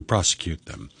prosecute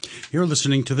them. You're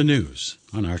listening to the news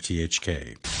on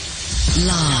RTHK.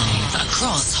 Live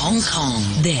across Hong Kong,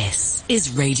 this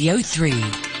is Radio 3.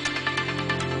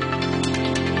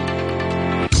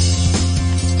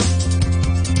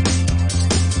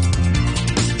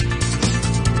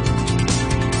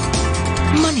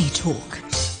 Money Talk.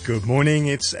 Good morning,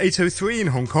 it's 8:03 in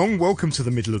Hong Kong. Welcome to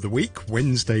the middle of the week,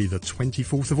 Wednesday the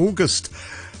 24th of August.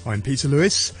 I'm Peter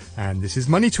Lewis and this is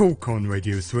Money Talk on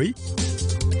Radio 3.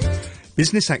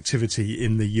 Business activity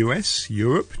in the US,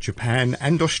 Europe, Japan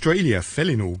and Australia fell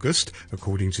in August,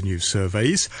 according to new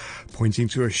surveys, pointing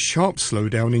to a sharp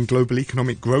slowdown in global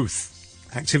economic growth.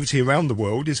 Activity around the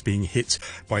world is being hit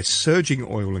by surging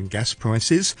oil and gas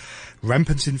prices,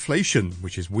 rampant inflation,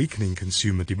 which is weakening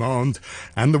consumer demand,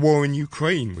 and the war in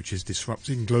Ukraine, which is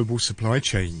disrupting global supply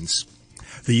chains.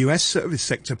 The US service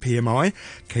sector PMI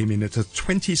came in at a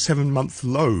 27-month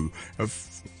low of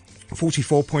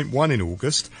 44.1 in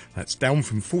August. That's down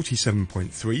from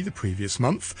 47.3 the previous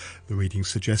month. The reading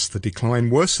suggests the decline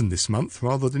worsened this month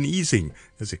rather than easing,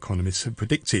 as economists have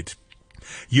predicted.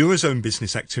 Eurozone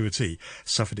business activity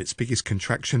suffered its biggest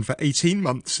contraction for 18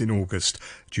 months in August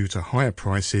due to higher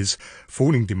prices,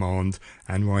 falling demand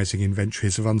and rising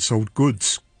inventories of unsold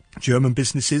goods. German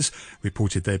businesses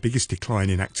reported their biggest decline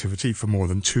in activity for more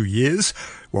than 2 years,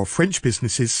 while French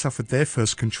businesses suffered their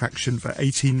first contraction for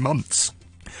 18 months.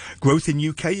 Growth in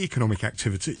UK economic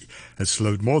activity has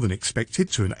slowed more than expected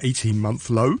to an 18-month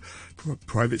low.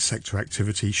 Private sector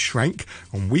activity shrank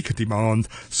on weaker demand,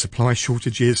 supply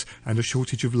shortages and a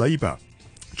shortage of labour.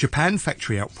 Japan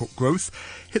factory output growth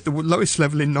hit the lowest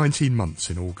level in 19 months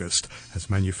in August, as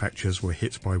manufacturers were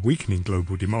hit by weakening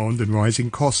global demand and rising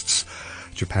costs.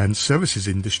 Japan's services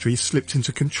industry slipped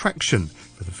into contraction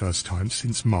for the first time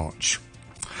since March.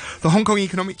 The Hong Kong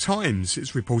Economic Times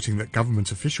is reporting that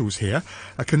government officials here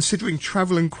are considering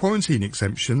travel and quarantine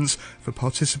exemptions for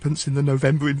participants in the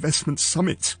November Investment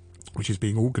Summit, which is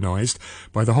being organised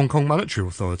by the Hong Kong Monetary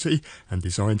Authority and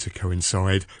designed to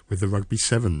coincide with the Rugby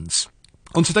Sevens.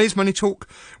 On today's Money Talk,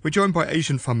 we're joined by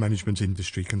Asian fund management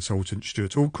industry consultant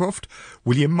Stuart Aldcroft,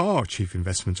 William Ma, Chief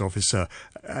Investment Officer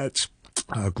at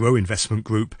Grow Investment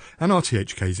Group, and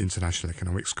RTHK's international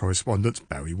economics correspondent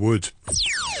Barry Wood.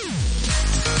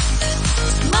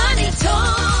 Money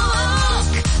Talk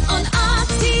on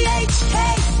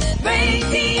RTHK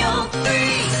Radio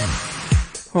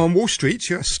 3. On Wall Street,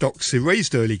 US stocks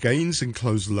erased early gains and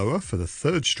closed lower for the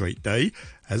third straight day,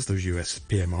 as those US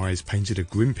PMIs painted a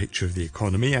grim picture of the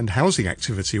economy and housing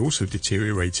activity also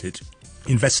deteriorated.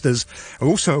 Investors are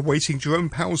also awaiting Jerome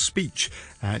Powell's speech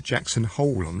at Jackson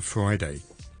Hole on Friday.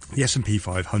 The S&P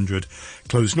 500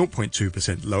 closed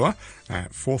 0.2% lower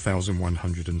at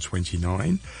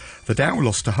 4,129. The Dow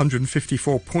lost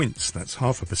 154 points, that's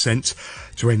 0.5%,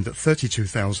 to end at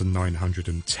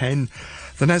 32,910.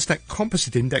 The Nasdaq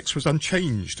Composite Index was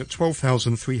unchanged at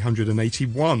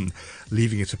 12,381,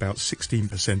 leaving it about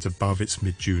 16% above its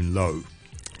mid-June low.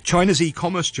 China's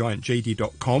e-commerce giant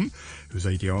JD.com, whose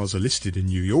ADRs are listed in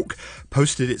New York,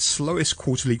 posted its slowest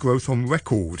quarterly growth on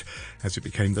record as it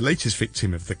became the latest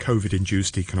victim of the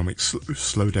COVID-induced economic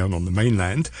slowdown on the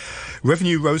mainland.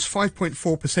 Revenue rose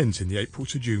 5.4% in the April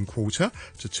to June quarter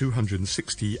to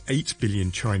 268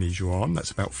 billion Chinese yuan,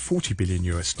 that's about $40 billion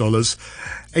US dollars.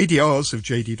 ADRs of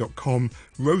JD.com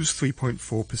rose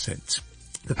 3.4%.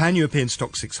 The Pan-European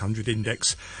Stock 600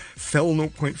 index fell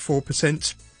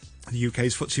 0.4%. The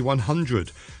UK's FTSE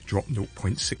 100 dropped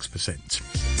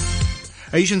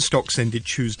 0.6%. Asian stocks ended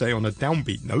Tuesday on a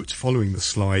downbeat note following the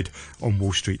slide on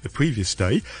Wall Street the previous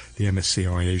day. The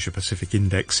MSCI Asia Pacific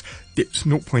Index dipped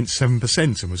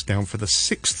 0.7% and was down for the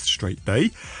sixth straight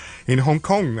day. In Hong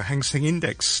Kong, the Hang Seng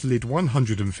Index slid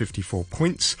 154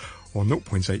 points, or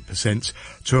 0.8%,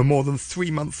 to a more than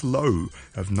 3-month low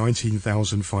of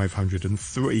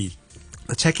 19,503.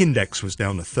 The tech index was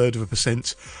down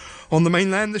 0.33%. On the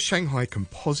mainland, the Shanghai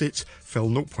Composite fell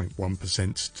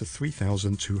 0.1% to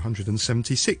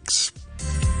 3,276.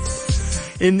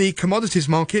 In the commodities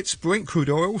markets, Brent crude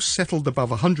oil settled above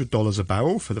 $100 a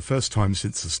barrel for the first time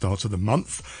since the start of the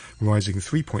month, rising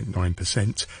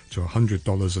 3.9% to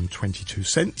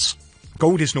 $100.22.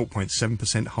 Gold is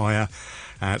 0.7% higher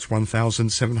at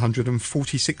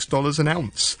 $1,746 an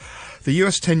ounce. The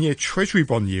US 10-year Treasury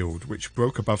bond yield, which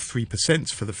broke above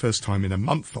 3% for the first time in a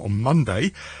month on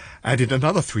Monday, added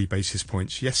another 3 basis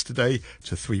points yesterday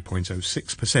to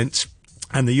 3.06%.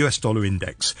 And the US dollar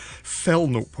index fell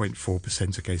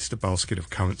 0.4% against a basket of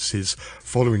currencies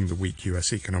following the weak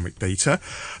US economic data.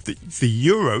 The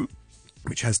euro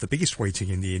which has the biggest weighting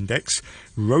in the index,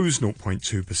 rose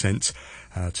 0.2%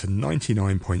 to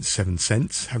 99.7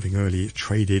 cents, having earlier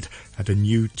traded at a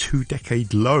new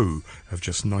two-decade low of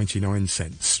just 99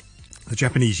 cents. The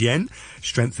Japanese yen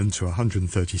strengthened to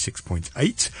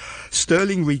 136.8.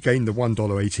 Sterling regained the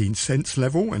 $1.18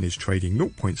 level and is trading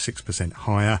 0.6%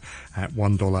 higher at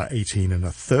 $1.18 and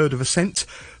a third of a cent.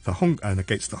 And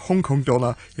against the Hong Kong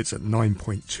dollar, it's at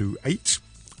 9.28.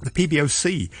 The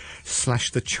PBOC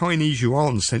slashed the Chinese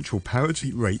yuan central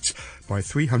parity rate by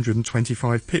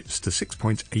 325 pips to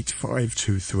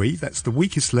 6.8523. That's the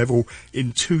weakest level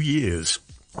in 2 years.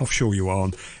 Offshore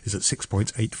yuan is at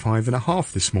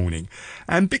 6.85.5 this morning,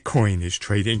 and Bitcoin is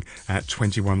trading at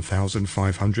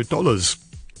 $21,500.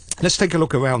 Let's take a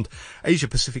look around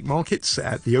Asia-Pacific markets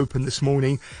at the open this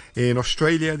morning. In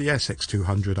Australia, the ASX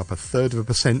 200 up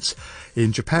 1/3%.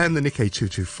 In Japan, the Nikkei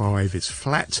 225 is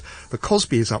flat. The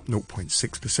Kospi is up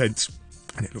 0.6%.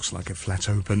 And it looks like a flat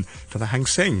open for the Hang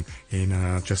Seng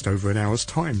in just over an hour's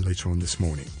time later on this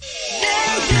morning.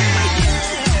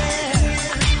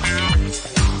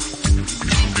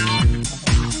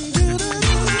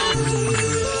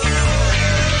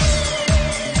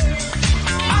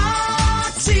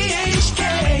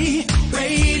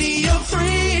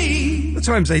 The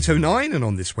time's 8:09, and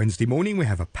on this Wednesday morning we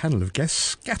have a panel of guests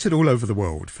scattered all over the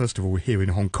world. First of all, here in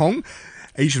Hong Kong,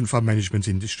 Asian fund management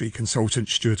industry consultant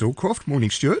Stuart Allcroft.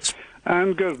 Morning, Stuart.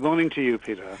 And good morning to you,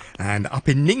 Peter. And up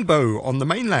in Ningbo on the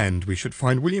mainland, we should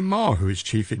find William Ma, who is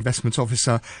Chief Investment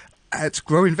Officer at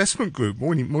Grow Investment Group.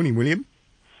 Morning, William.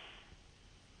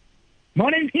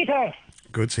 Morning, Peter.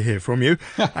 Good to hear from you.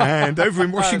 And over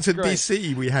in Washington,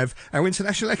 D.C., we have our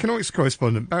international economics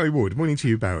correspondent, Barry Wood. Morning to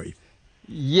you, Barry.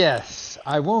 Yes,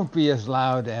 I won't be as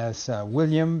loud as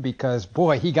William because,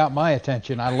 boy, he got my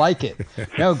attention. I like it.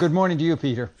 No, good morning to you,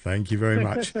 Peter. Thank you very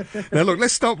much. Now, look,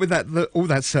 let's start with all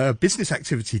that business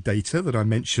activity data that I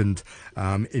mentioned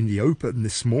in the open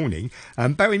this morning.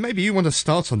 Barry, maybe you want to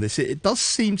start on this. It does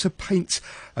seem to paint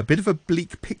a bit of a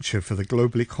bleak picture for the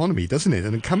global economy, doesn't it?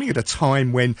 And coming at a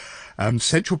time when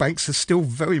central banks are still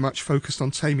very much focused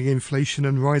on taming inflation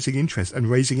and raising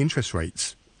interest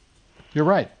rates. You're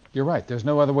right. You're right. There's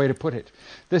no other way to put it.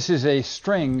 This is a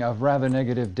string of rather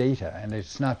negative data, and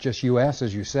it's not just U.S.,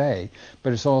 as you say,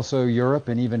 but it's also Europe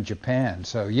and even Japan.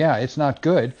 So, yeah, it's not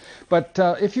good. But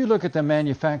if you look at the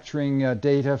manufacturing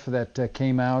data that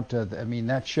came out,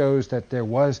 that shows that there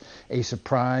was a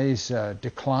surprise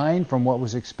decline from what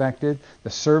was expected. The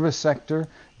service sector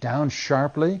down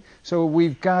sharply. So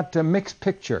we've got a mixed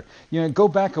picture. Go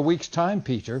back a week's time,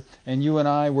 Peter, and you and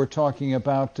I were talking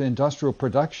about industrial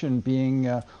production being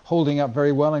holding up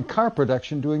very well and car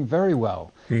production doing very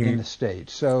well in the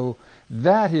States. So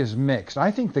that is mixed.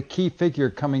 I think the key figure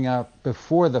coming out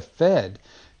before the Fed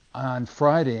on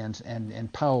Friday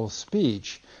and Powell's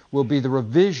speech will be the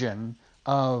revision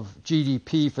of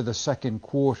GDP for the second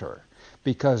quarter,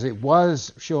 because it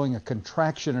was showing a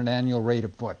contraction at an annual rate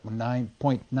of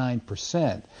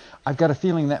 9.9%. I've got a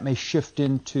feeling that may shift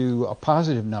into a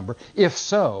positive number. If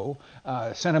so,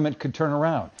 sentiment could turn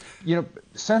around.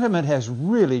 Sentiment has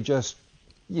really just,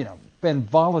 been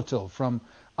volatile from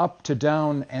up to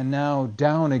down and now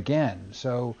down again.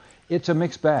 So it's a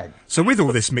mixed bag. So with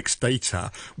all this mixed data,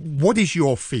 what is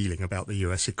your feeling about the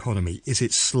US economy? Is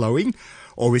it slowing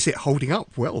or is it holding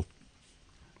up well?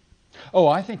 Oh,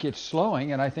 I think it's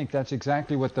slowing, and I think that's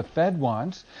exactly what the Fed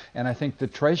wants, and I think the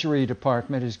Treasury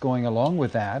Department is going along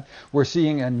with that. We're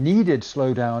seeing a needed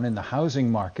slowdown in the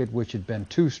housing market, which had been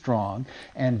too strong,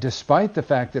 and despite the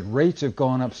fact that rates have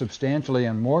gone up substantially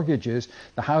on mortgages,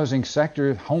 the housing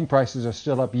sector, home prices are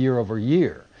still up year over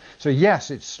year. So yes,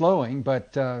 it's slowing,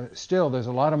 but still there's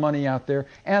a lot of money out there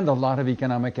and a lot of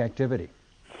economic activity.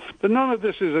 But none of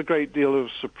this is a great deal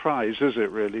of surprise, is it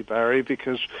really, Barry?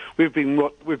 Because we've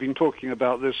been talking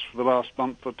about this for the last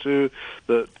month or two,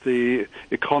 that the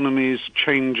economy is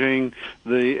changing,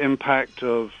 the impact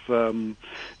of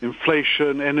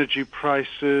inflation, energy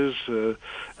prices,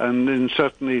 and then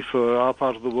certainly for our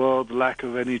part of the world, the lack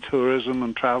of any tourism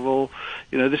and travel.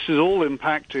 This is all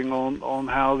impacting on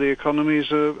how the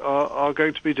economies are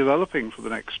going to be developing for the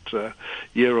next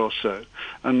year or so.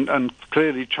 And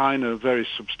clearly China, a very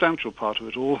substantial part of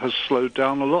it all, has slowed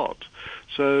down a lot.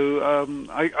 So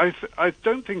I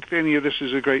don't think any of this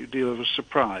is a great deal of a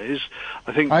surprise.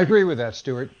 I agree with that,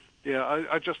 Stuart. Yeah,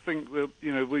 I just think that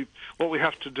what we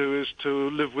have to do is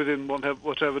to live within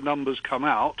whatever numbers come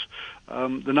out.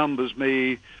 The numbers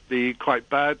may be quite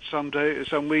bad some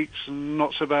weeks, and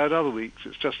not so bad other weeks.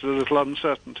 It's just a little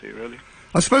uncertainty, really.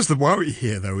 I suppose the worry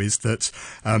here, though, is that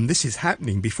this is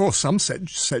happening before some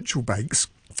central banks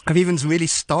have even really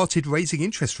started raising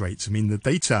interest rates. I mean, the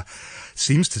data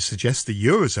seems to suggest the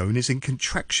Eurozone is in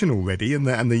contraction already, and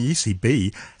the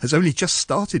ECB has only just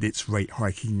started its rate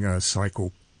hiking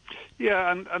cycle.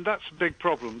 Yeah, and that's a big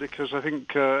problem because I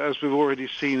think, as we've already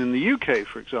seen in the UK,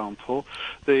 for example,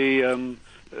 the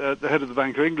head of the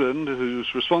Bank of England,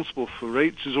 who's responsible for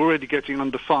rates, is already getting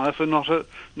under fire for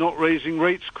not raising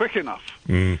rates quick enough.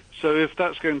 So if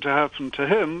that's going to happen to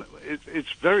him,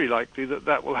 it's very likely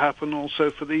that will happen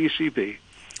also for the ECB.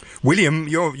 William,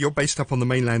 you're based up on the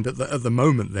mainland at the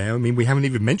moment there. I mean, we haven't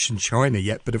even mentioned China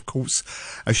yet, but of course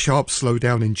a sharp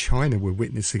slowdown in China we're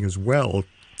witnessing as well.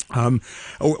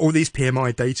 All these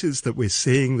PMI datas that we're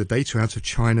seeing, the data out of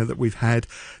China that we've had,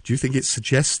 do you think it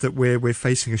suggests that we're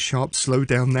facing a sharp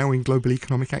slowdown now in global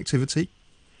economic activity?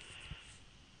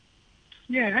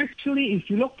 Yeah, actually, if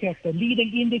you look at the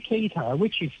leading indicator,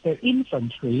 which is the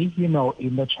inventory,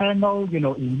 in the channel,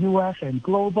 in U.S. and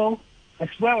global, as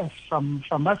well as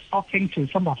from us talking to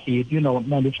some of the,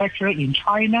 manufacturers in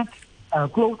China,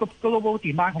 global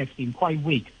demand has been quite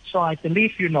weak. So I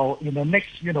believe, in the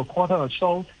next, quarter or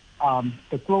so,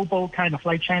 the global kind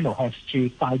of channel has to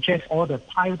digest all the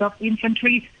piled up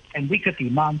inventory and weaker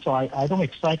demand. So I don't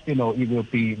expect, it will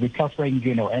be recovering,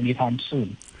 anytime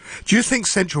soon. Do you think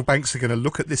central banks are going to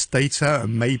look at this data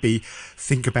and maybe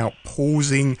think about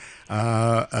pausing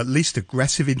at least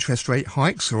aggressive interest rate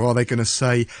hikes, or are they going to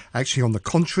say, actually, on the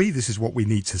contrary, this is what we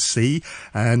need to see,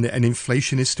 and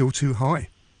inflation is still too high?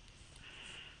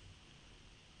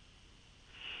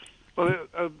 Well,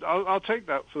 I'll take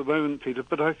that for the moment, Peter.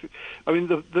 But I mean,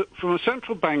 from a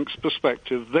central bank's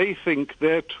perspective, they think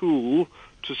their tool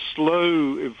to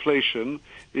slow inflation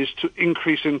is to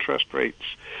increase interest rates.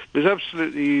 There's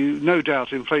absolutely no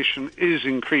doubt inflation is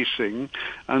increasing,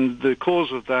 and the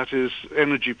cause of that is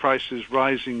energy prices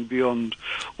rising beyond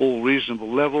all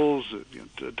reasonable levels,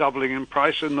 doubling in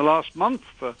price in the last month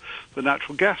for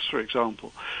natural gas, for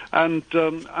example. And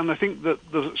I think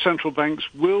that the central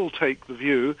banks will take the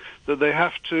view that they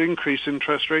have to increase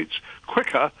interest rates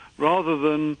quicker rather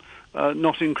than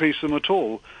not increase them at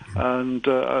all. And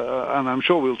I'm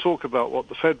sure we'll talk about what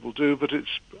the Fed will do, but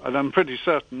I'm pretty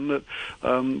certain that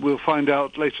we'll find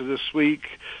out later this week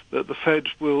that the Fed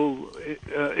will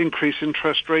increase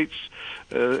interest rates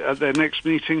at their next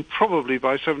meeting, probably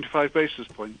by 75 basis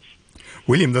points.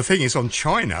 William, the thing is, on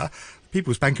China,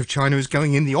 People's Bank of China is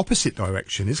going in the opposite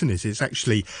direction, isn't it? It's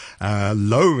actually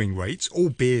lowering rates,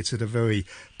 albeit at a very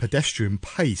pedestrian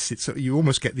pace. You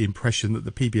almost get the impression that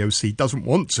the PBOC doesn't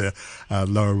want to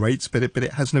lower rates, but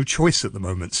it has no choice at the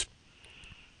moment.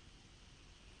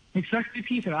 Exactly,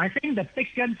 Peter. I think the big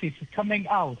guns is coming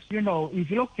out.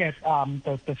 If you look at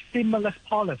the stimulus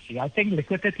policy, I think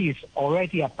liquidity is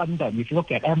already abundant. If you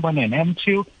look at M1 and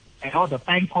M2 and all the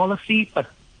bank policy, but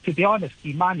to be honest,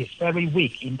 demand is very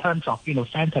weak in terms of,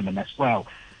 sentiment as well.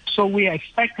 So we are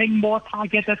expecting more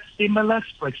targeted stimulus.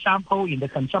 For example, in the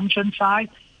consumption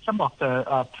side, some of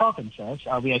the provinces,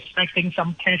 we are expecting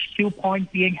some cash coupon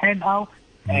being handed out.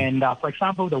 And, for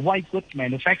example, the white goods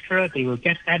manufacturer, they will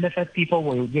get benefit. People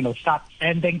will, start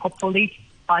spending, hopefully,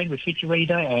 buying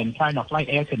refrigerator and kind of like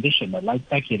air conditioner, like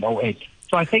back in 2008.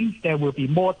 So I think there will be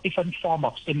more different form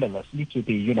of stimulus need to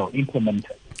be,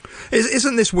 implemented.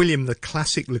 Isn't this, William, the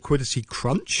classic liquidity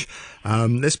crunch?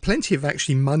 There's plenty of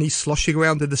actually money sloshing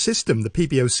around in the system. The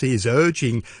PBOC is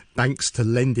urging banks to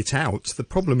lend it out. The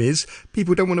problem is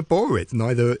people don't want to borrow it,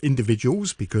 neither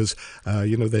individuals because,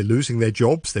 they're losing their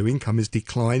jobs, their income is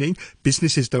declining.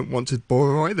 Businesses don't want to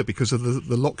borrow either because of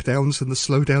the lockdowns and the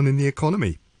slowdown in the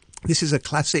economy. This is a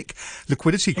classic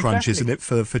liquidity crunch, isn't it,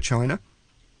 for China?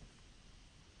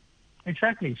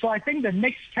 Exactly. So I think the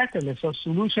next catalyst or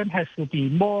solution has to be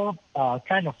more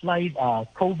kind of like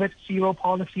COVID zero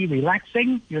policy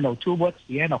relaxing, towards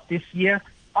the end of this year.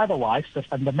 Otherwise, the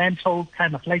fundamental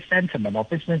kind of like sentiment or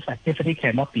business activity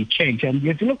cannot be changed. And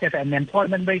if you look at the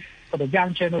unemployment rate for the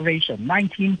young generation,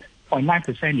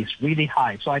 19.9% is really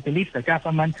high. So I believe the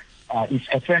government is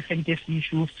addressing this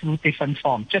issue through different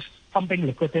forms. Just pumping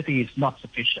liquidity is not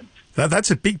sufficient.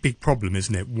 That's a big problem,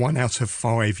 isn't it? 1 out of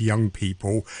 5 young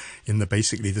people in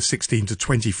basically the 16 to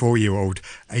 24-year-old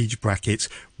age bracket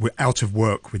were out of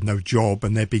work with no job,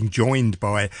 and they're being joined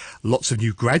by lots of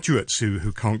new graduates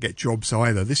who can't get jobs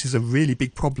either. This is a really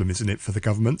big problem, isn't it, for the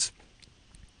government?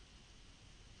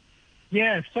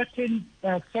 Yeah, 13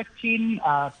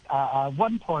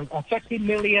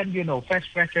 million,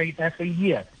 fresh graduates every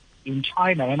year in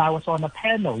China. And I was on a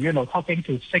panel, talking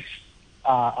to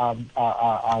 60,000,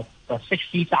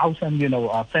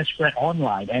 fresh grad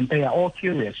online, and they are all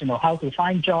curious, how to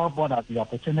find job, what are the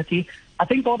opportunity. I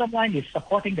think bottom line is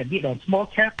supporting the mid and small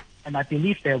cap And I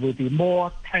believe there will be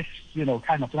more tax,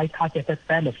 kind of like targeted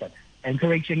benefit,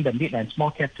 encouraging the mid and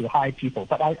small cap to hire people.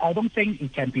 But I don't think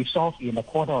it can be solved in a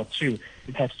quarter or two.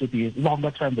 It has to be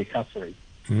longer-term recovery.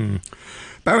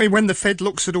 Barry, when the Fed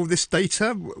looks at all this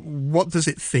data, what does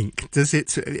it think? Does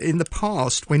it, in the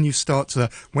past, when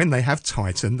they have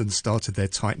tightened and started their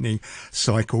tightening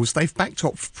cycles, they've backed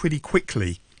off pretty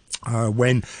quickly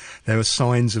when there are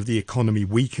signs of the economy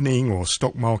weakening or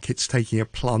stock markets taking a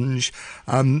plunge.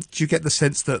 Do you get the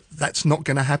sense that that's not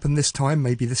going to happen this time?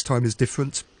 Maybe this time is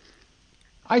different?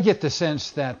 I get the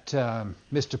sense that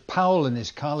Mr. Powell and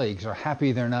his colleagues are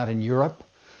happy they're not in Europe.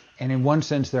 And in one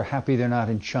sense, they're happy they're not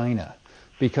in China,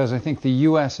 because I think the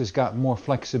U.S. has got more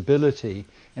flexibility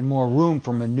and more room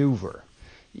for maneuver.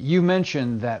 You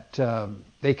mentioned that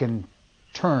they can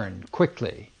turn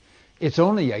quickly. It's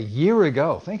only a year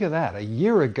ago, think of that, a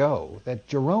year ago, that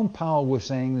Jerome Powell was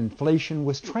saying inflation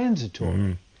was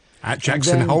transitory. At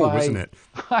Jackson Hole, wasn't it?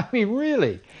 I mean,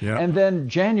 really. Yeah. And then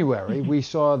January, we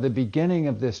saw the beginning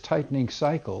of this tightening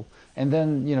cycle, and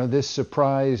then, this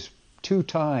surprise 2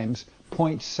 times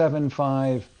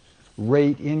 0.75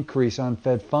 rate increase on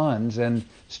Fed funds, and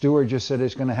Stewart just said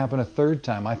it's going to happen a third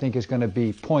time. I think it's going to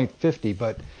be 0.50,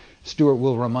 but Stewart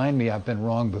will remind me I've been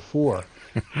wrong before.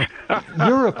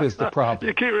 Europe is the problem.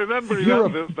 You keep remembering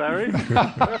that, Barry.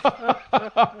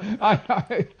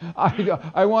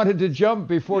 I wanted to jump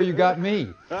before you got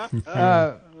me.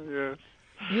 Yes.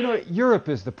 Europe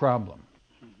is the problem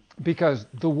because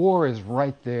the war is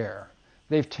right there.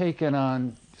 They've taken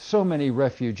on so many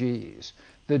refugees.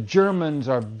 The Germans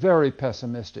are very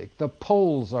pessimistic. The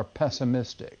Poles are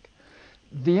pessimistic.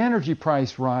 The energy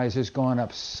price rise has gone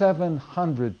up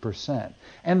 700%.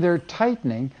 And they're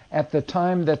tightening at the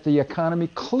time that the economy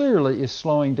clearly is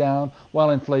slowing down while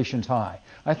inflation's high.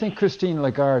 I think Christine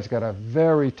Lagarde's got a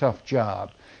very tough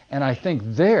job. And I think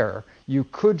there you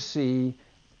could see,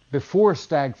 before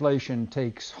stagflation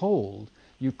takes hold,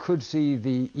 you could see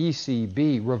the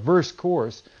ECB reverse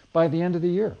course by the end of the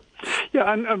year.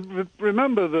 Yeah, and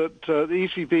remember that the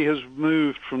ECB has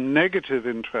moved from negative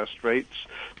interest rates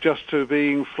just to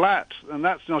being flat, and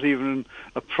that's not even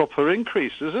a proper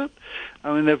increase, is it?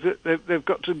 I mean, they've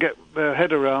got to get their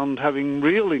head around having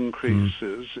real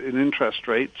increases in interest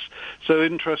rates, so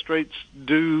interest rates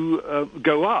do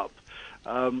go up,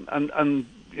 and a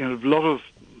lot of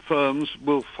firms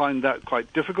will find that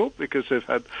quite difficult because they've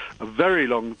had a very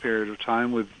long period of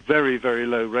time with very, very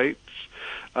low rates.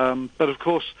 But of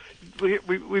course,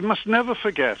 we must never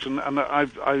forget, and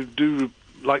I do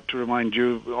like to remind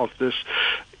you of this,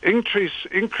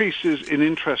 increases in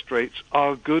interest rates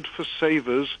are good for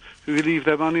savers who leave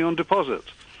their money on deposit.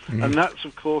 And that's,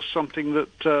 of course, something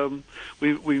that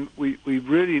we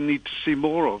really need to see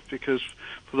more of, because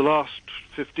for the last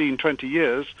 15, 20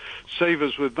 years,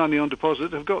 savers with money on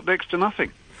deposit have got next to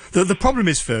nothing. The problem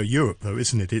is for Europe, though,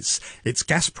 isn't it? It's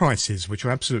gas prices, which are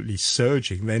absolutely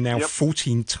surging. They're now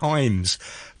 14 times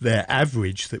their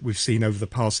average that we've seen over the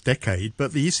past decade.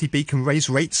 But the ECB can raise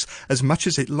rates as much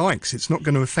as it likes. It's not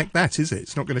going to affect that, is it?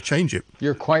 It's not going to change it.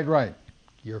 You're quite right.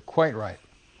 You're quite right.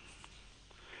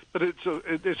 But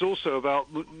it's also about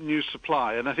new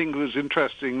supply, and I think it was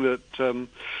interesting that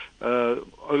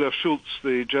Olaf Scholz,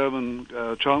 the German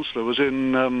Chancellor, was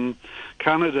in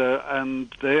Canada, and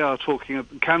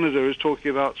Canada is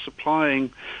talking about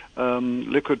supplying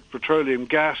liquid petroleum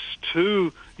gas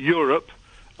to Europe,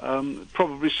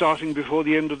 probably starting before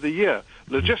the end of the year.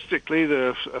 Logistically, there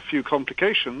are a few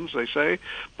complications, they say,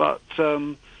 but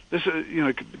this,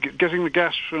 getting the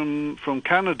gas from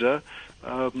Canada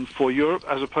for Europe,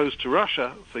 as opposed to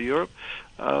Russia for Europe,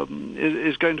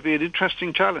 is going to be an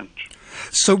interesting challenge.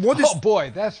 So what is? Oh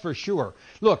boy, that's for sure.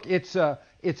 Look, it's a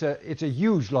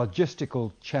huge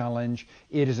logistical challenge.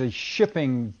 It is a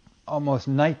shipping almost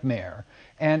nightmare,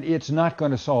 and it's not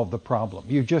going to solve the problem.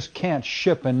 You just can't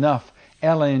ship enough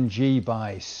LNG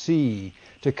by sea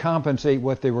to compensate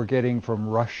what they were getting from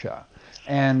Russia.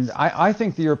 And I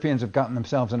think the Europeans have gotten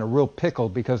themselves in a real pickle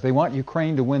because they want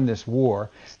Ukraine to win this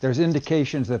war. There's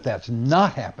indications that that's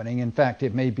not happening. In fact,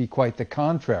 it may be quite the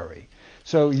contrary.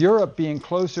 So Europe being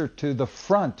closer to the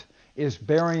front is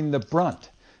bearing the brunt.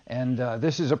 And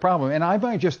this is a problem. And I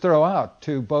might just throw out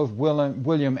to both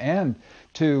William and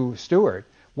to Stewart,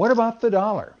 what about the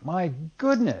dollar? My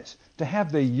goodness, to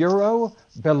have the euro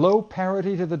below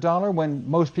parity to the dollar when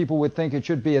most people would think it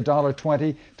should be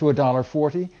 $1.20 to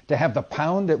 $1.40, to have the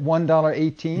pound at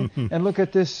 $1.18, and look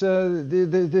at this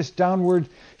this downward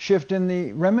shift in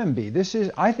the renminbi. This is,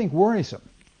 I think, worrisome.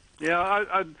 Yeah,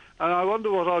 I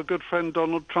wonder what our good friend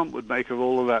Donald Trump would make of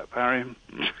all of that, Barry.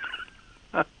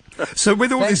 So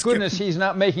with all Thank this, goodness he's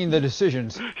not making the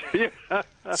decisions.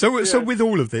 so with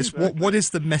all of this, what is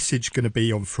the message going to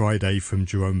be on Friday from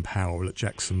Jerome Powell at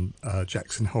Jackson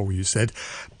Hole? You said,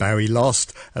 Barry,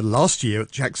 last year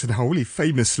at Jackson Hole, he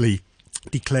famously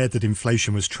declared that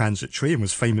inflation was transitory and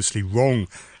was famously wrong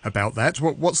about that.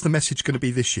 What's the message going to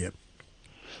be this year?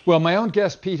 Well, my own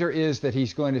guess, Peter, is that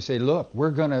he's going to say, look,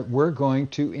 we're going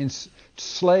to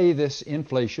slay this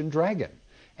inflation dragon,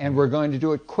 and we're going to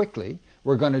do it quickly.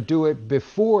 We're going to do it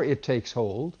before it takes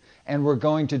hold, and we're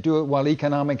going to do it while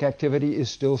economic activity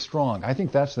is still strong. I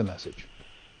think that's the message.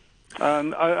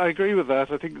 And I agree with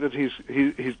that. I think that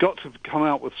he's got to come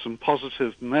out with some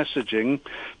positive messaging,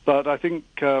 but I think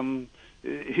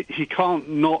he can't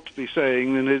not be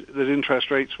saying that interest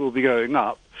rates will be going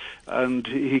up, and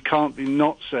he can't be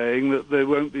not saying that they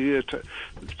won't be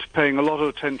paying a lot of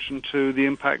attention to the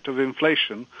impact of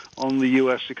inflation on the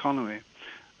U.S. economy.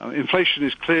 Inflation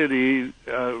is clearly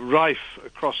rife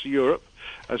across Europe,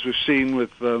 as we've seen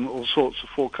with all sorts of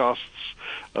forecasts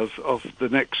of the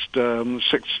next 6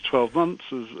 to 12 months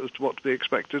as to what to be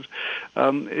expected.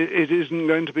 It isn't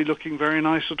going to be looking very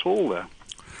nice at all there.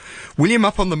 William,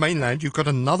 up on the mainland, you've got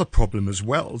another problem as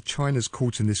well. China's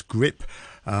caught in this grip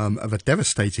of a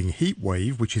devastating heat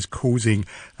wave, which is causing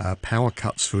power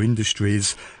cuts for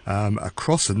industries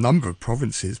across a number of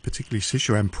provinces, particularly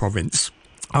Sichuan province.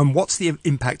 What's the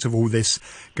impact of all this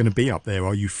going to be up there?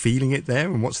 Are you feeling it there?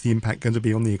 And what's the impact going to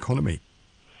be on the economy?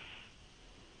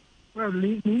 Well,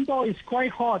 Ningbo is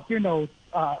quite hot,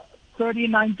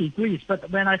 39 degrees. But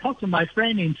when I talk to my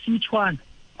friend in Sichuan,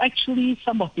 actually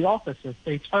some of the offices,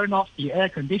 they turn off the air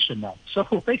conditioner. So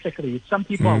basically, some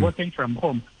people are working from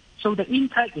home. So the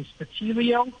impact is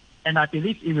material, and I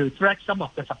believe it will drag some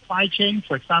of the supply chain,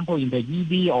 for example, in the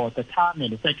EV or the car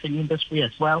manufacturing industry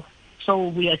as well. So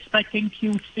we're expecting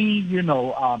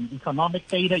Q3, economic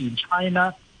data in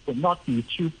China would not be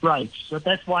too bright. So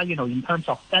that's why, in terms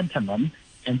of sentiment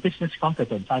and business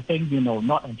confidence, I think,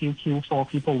 not until Q4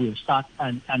 people will start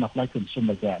kind of like consume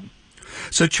again.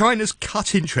 So China's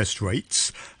cut interest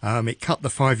rates. It cut the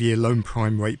 5-year loan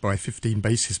prime rate by 15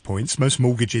 basis points. Most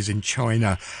mortgages in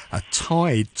China are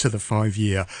tied to the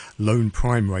 5-year loan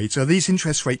prime rate. Are these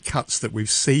interest rate cuts that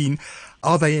we've seen,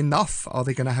 are they enough? Are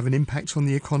they going to have an impact on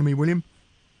the economy, William?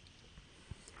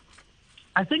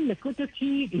 I think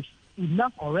liquidity is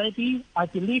enough already. I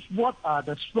believe what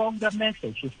the stronger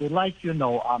message, if you like,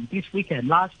 this week and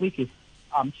last week is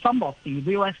some of the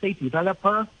real estate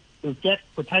developers will get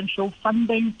potential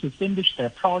funding to finish their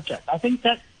project. I think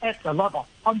that adds a lot of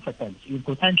confidence in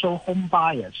potential home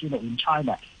buyers, in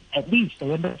China. At least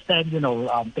they understand,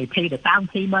 they pay the down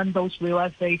payment, those real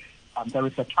estate, there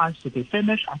is a chance to be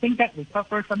finished. I think that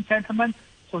recovers some sentiment.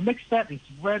 So next step is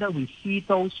whether we see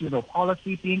those,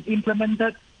 policy being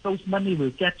implemented, those money will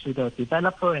get to the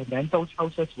developer, and then those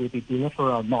houses will be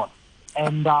delivered or not.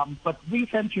 And but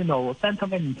recent,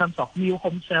 sentiment in terms of new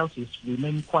home sales is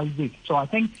remain quite weak. So I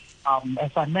think,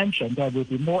 as I mentioned, there will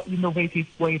be more innovative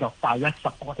way of direct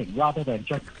supporting rather than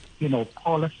just,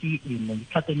 policy in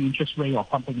cutting interest rate or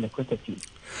pumping liquidity.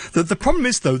 The problem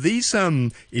is, though, these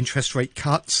interest rate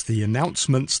cuts, the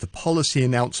announcements, the policy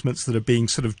announcements that are being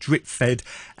sort of drip-fed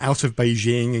out of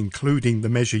Beijing, including the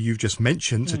measure you've just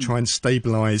mentioned to try and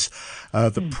stabilise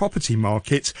the property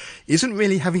market, isn't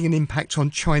really having an impact on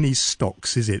Chinese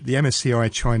stocks, is it? The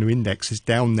MSCI China Index is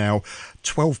down now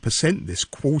 12% this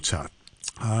quarter.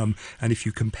 And if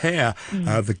you compare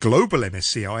the global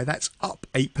MSCI, that's up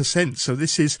 8%. So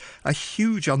this is a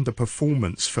huge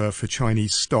underperformance for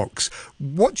Chinese stocks.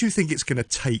 What do you think it's going to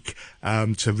take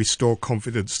to restore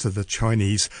confidence to the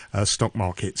Chinese stock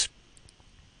market?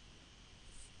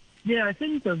 Yeah, I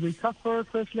think the recovery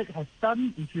first leg has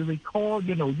done. If you recall,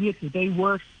 year-to-date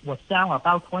was down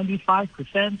about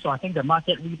 25%. So I think the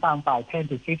market rebound by 10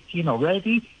 to 15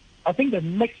 already. I think the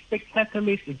next big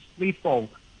catalyst is threefold.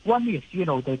 One is,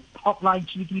 the top-line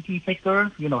GDP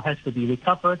figure, has to be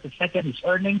recovered. The second is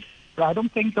earnings. But I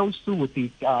don't think those two would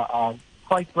be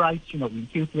quite bright, in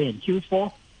Q3 and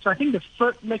Q4. So I think the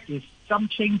third leg is some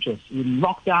changes in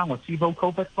lockdown or zero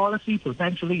COVID policy,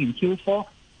 potentially in Q4.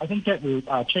 I think that will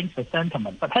change the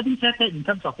sentiment. But having said that, in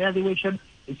terms of valuation,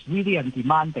 it's really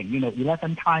undemanding,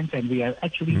 11 times, and we are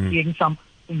actually seeing some,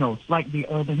 slightly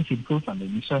earnings improvement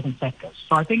in certain sectors.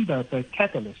 So I think the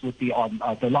catalyst would be on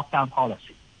the lockdown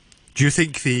policy. Do you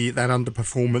think that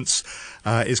underperformance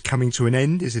is coming to an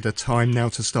end? Is it a time now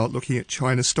to start looking at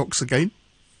China stocks again?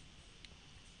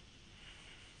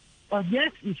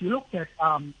 Yes, if you look at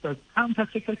the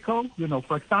counter-cyclical,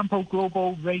 for example,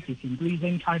 global rate is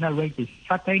increasing, China rate is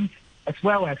cutting, as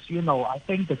well as, I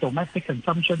think the domestic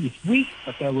consumption is weak,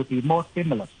 but there will be more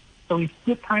stimulus. So it's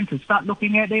good time to start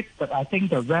looking at it, but I think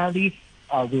the rally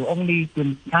will only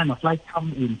kind of like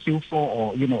come in Q4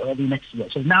 or, early next year.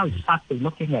 So now it's hard to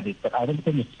looking at it, but I don't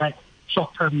think it's that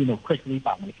short-term, quick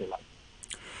rebound, if you like.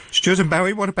 Stuart and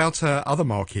Barry, what about other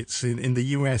markets? In the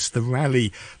US, the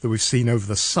rally that we've seen over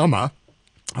the summer,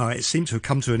 it seemed to have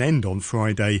come to an end on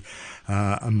Friday,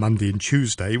 and Monday and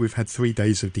Tuesday. We've had 3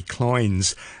 days of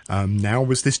declines. Now,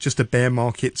 was this just a bear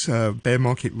market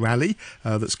rally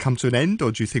that's come to an end,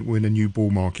 or do you think we're in a new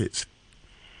bull market?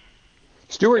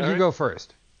 Stuart, you go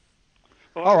first.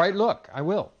 All right, look, I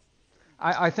will.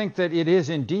 I think that it is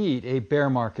indeed a bear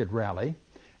market rally.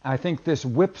 I think this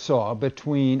whipsaw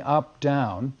between up,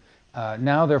 down,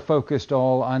 now they're focused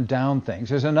all on down things.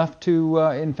 There's enough to,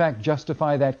 in fact,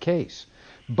 justify that case.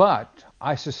 But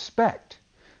I suspect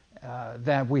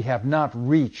that we have not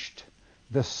reached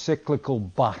the cyclical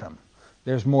bottom.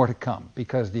 There's more to come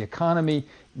because the economy,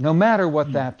 no matter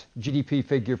what that GDP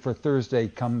figure for Thursday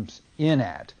comes in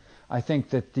at, I think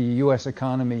that the U.S.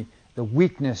 economy, the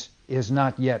weakness is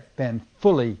not yet been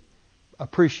fully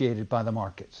appreciated by the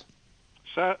markets.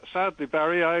 Sadly,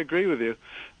 Barry, I agree with you.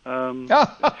 I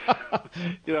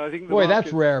think boy,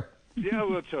 that's rare. Yeah,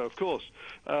 well, of course.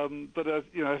 But I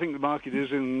think the market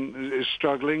is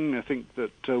struggling. I think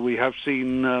that we have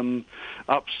seen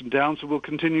ups and downs, and we'll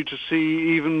continue to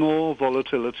see even more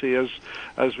volatility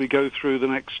as we go through the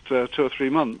next 2 or 3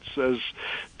 months, as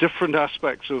different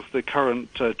aspects of the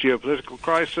current geopolitical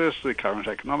crisis, the current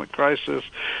economic crisis,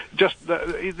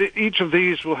 each of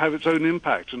these will have its own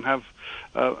impact and have.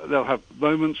 They'll have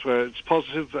moments where it's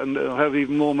positive, and they'll have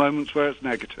even more moments where it's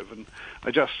negative. And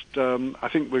I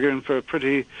think we're going for a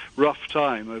pretty rough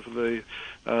time over the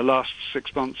last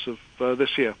 6 months of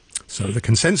this year. So the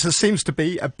consensus seems to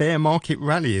be a bear market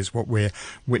rally is what we're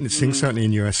witnessing, certainly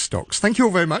in US stocks. Thank you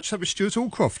all very much. That was Stuart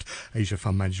Allcroft, Asia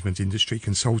Fund Management Industry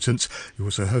Consultant. You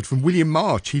also heard from William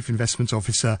Marr, Chief Investment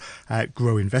Officer at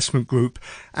Grow Investment Group,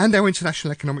 and our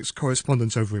international economics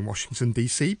correspondent over in Washington,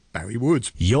 D.C., Barry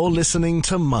Wood. You're listening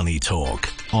to Money Talk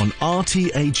on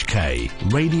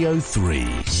RTHK Radio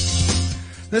 3.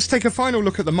 Let's take a final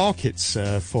look at the markets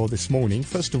for this morning.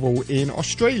 First of all, in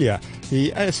Australia,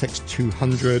 the ASX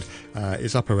 200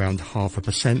 is up around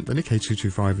 0.5%. The Nikkei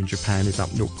 225 in Japan is up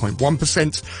 0.1%.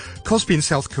 Kospi in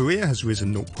South Korea has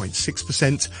risen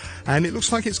 0.6%. And it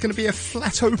looks like it's going to be a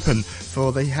flat open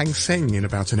for the Hang Seng in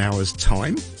about an hour's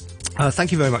time.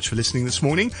 Thank you very much for listening this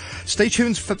morning. Stay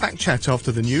tuned for Back Chat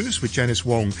after the news with Janice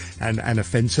Wong and Anna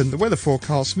Fenton. The weather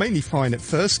forecast mainly fine at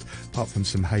first, apart from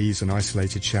some haze and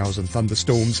isolated showers and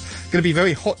thunderstorms. Going to be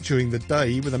very hot during the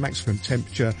day with a maximum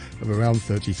temperature of around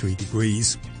 33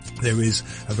 degrees. There is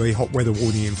a very hot weather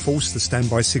warning in force. The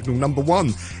standby signal number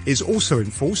 1 is also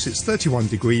in force. It's 31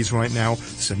 degrees right now,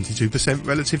 72%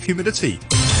 relative humidity.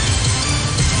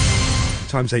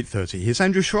 Time's 8:30. Here's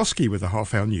Andrew Shorosky with the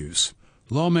half-hour news.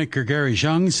 Lawmaker Gary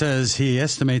Zhang says he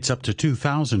estimates up to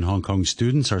 2,000 Hong Kong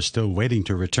students are still waiting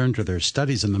to return to their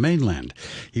studies in the mainland.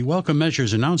 He welcomed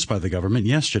measures announced by the government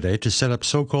yesterday to set up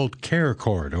so-called care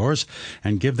corridors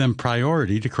and give them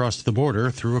priority to cross the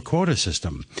border through a quota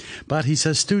system. But he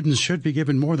says students should be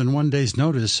given more than 1 day's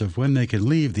notice of when they can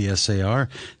leave the SAR,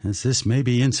 as this may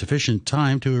be insufficient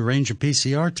time to arrange a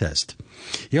PCR test.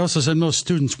 He also said most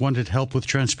students wanted help with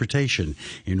transportation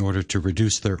in order to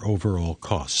reduce their overall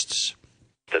costs.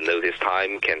 The notice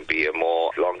time can be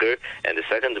more longer. And the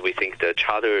second, we think the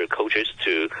charter coaches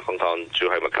to Hong Kong,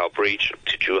 Zhuhai-Macau Bridge,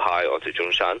 to Zhuhai or to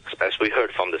Zhongshan, as we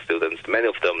heard from the students, many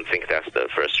of them think that's the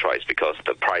first choice because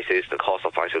the prices, the cost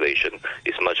of isolation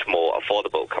is much more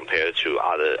affordable compared to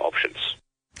other options.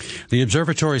 The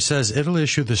observatory says it'll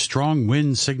issue the strong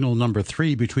wind signal number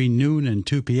 3 between noon and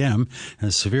 2 p.m.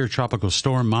 as severe tropical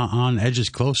storm Ma-on edges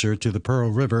closer to the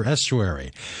Pearl River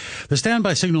estuary. The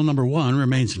standby signal number 1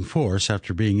 remains in force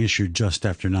after being issued just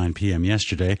after 9 p.m.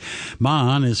 yesterday.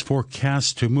 Ma-on is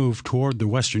forecast to move toward the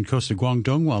western coast of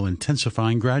Guangdong while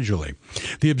intensifying gradually.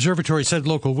 The observatory said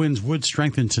local winds would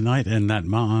strengthen tonight and that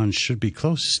Ma-on should be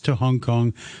close to Hong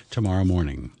Kong tomorrow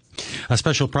morning. A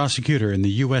special prosecutor in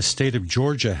the U.S. state of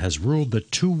Georgia has ruled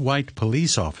that 2 white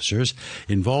police officers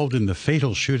involved in the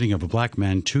fatal shooting of a black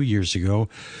man 2 years ago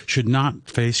should not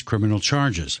face criminal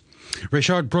charges.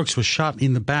 Rayshard Brooks was shot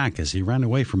in the back as he ran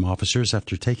away from officers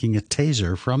after taking a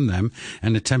taser from them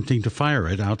and attempting to fire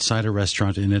it outside a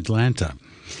restaurant in Atlanta.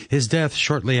 His death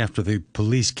shortly after the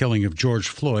police killing of George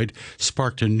Floyd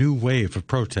sparked a new wave of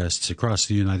protests across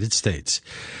the United States.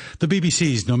 The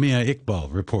BBC's Nomia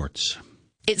Iqbal reports.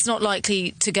 It's not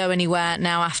likely to go anywhere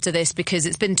now after this because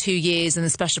it's been 2 years and the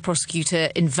special prosecutor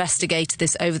investigated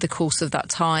this over the course of that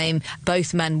time.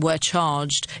 Both men were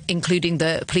charged, including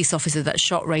the police officer that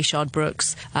shot Rayshard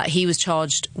Brooks. He was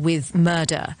charged with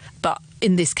murder. But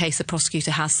in this case, the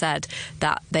prosecutor has said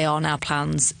that there are now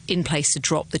plans in place to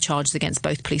drop the charges against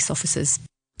both police officers.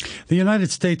 The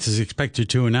United States is expected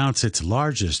to announce its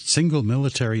largest single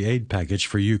military aid package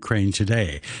for Ukraine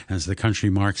today as the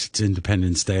country marks its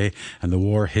Independence Day and the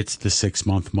war hits the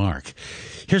 6-month mark.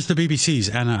 Here's the BBC's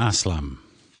Anna Aslam.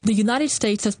 The United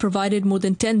States has provided more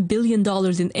than $10 billion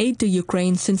in aid to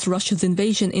Ukraine since Russia's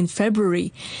invasion in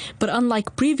February. But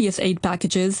unlike previous aid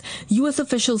packages, U.S.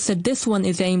 officials said this one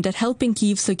is aimed at helping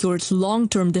Kyiv secure its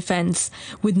long-term defense,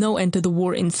 with no end to the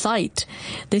war in sight.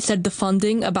 They said the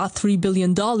funding, about $3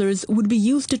 billion, would be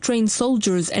used to train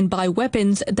soldiers and buy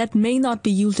weapons that may not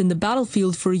be used in the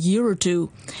battlefield for a year or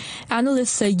two. Analysts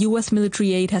say U.S.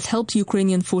 military aid has helped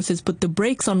Ukrainian forces put the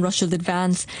brakes on Russia's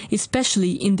advance,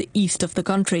 especially in the east of the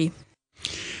country.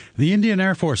 The Indian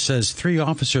Air Force says 3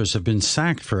 officers have been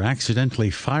sacked for accidentally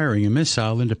firing a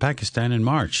missile into Pakistan in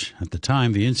March. At the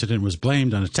time, the incident was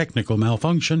blamed on a technical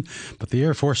malfunction, but the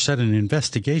Air Force said an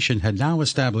investigation had now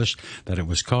established that it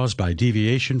was caused by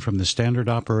deviation from the standard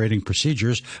operating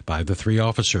procedures by the 3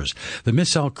 officers. The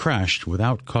missile crashed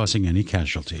without causing any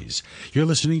casualties. You're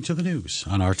listening to the news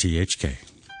on RTHK.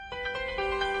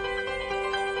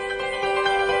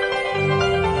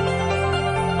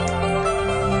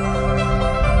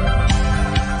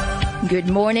 Good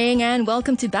morning and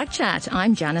welcome to Backchat.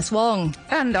 I'm Janice Wong.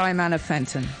 And I'm Anna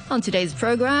Fenton. On today's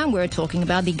program, we're talking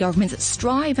about the government's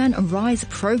Strive and Rise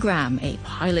program, a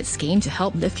pilot scheme to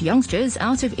help lift youngsters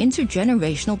out of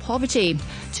intergenerational poverty.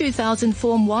 2,000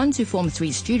 Form 1 to Form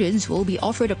 3 students will be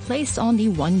offered a place on the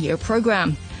 1-year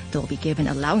program. They'll be given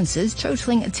allowances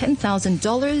totaling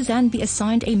 $10,000 and be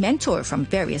assigned a mentor from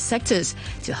various sectors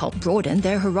to help broaden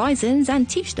their horizons and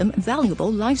teach them valuable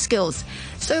life skills.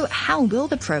 So how will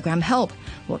the program help?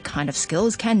 What kind of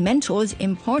skills can mentors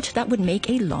impart that would make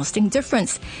a lasting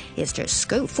difference? Is there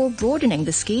scope for broadening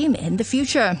the scheme in the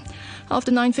future?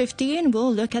 After 9:15,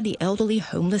 we'll look at the elderly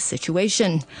homeless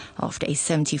situation after a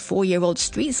 74-year-old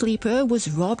street sleeper was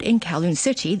robbed in Kowloon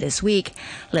City this week.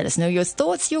 Let us know your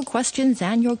thoughts, your questions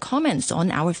and your comments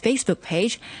on our Facebook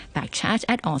page, Backchat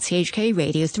at RTHK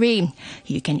Radio 3.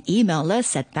 You can email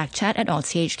us at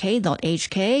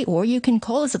backchat@rthk.hk or you can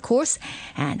call us, of course,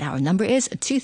 and our number is